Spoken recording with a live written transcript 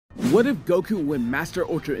What if Goku went Master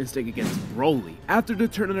Ultra Instinct against Broly? After the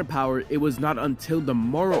turn under power, it was not until the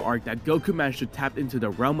Moro arc that Goku managed to tap into the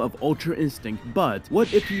realm of Ultra Instinct, but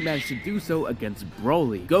what if he managed to do so against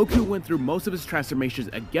Broly? Goku went through most of his transformations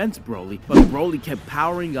against Broly, but Broly kept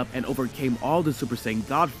powering up and overcame all the Super Saiyan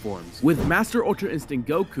God forms. With Master Ultra Instinct,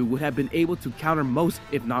 Goku would have been able to counter most,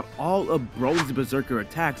 if not all, of Broly's Berserker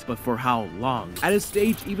attacks, but for how long? At this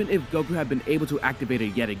stage, even if Goku had been able to activate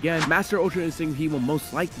it yet again, Master Ultra Instinct he will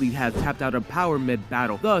most likely have tapped out of power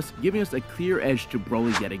mid-battle, thus giving us a clear edge to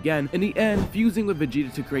Broly yet again. In the end, fusing with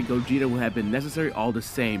Vegeta to create Gogeta would have been necessary all the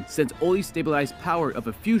same, since only stabilized power of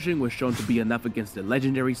a fusion was shown to be enough against the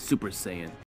legendary Super Saiyan.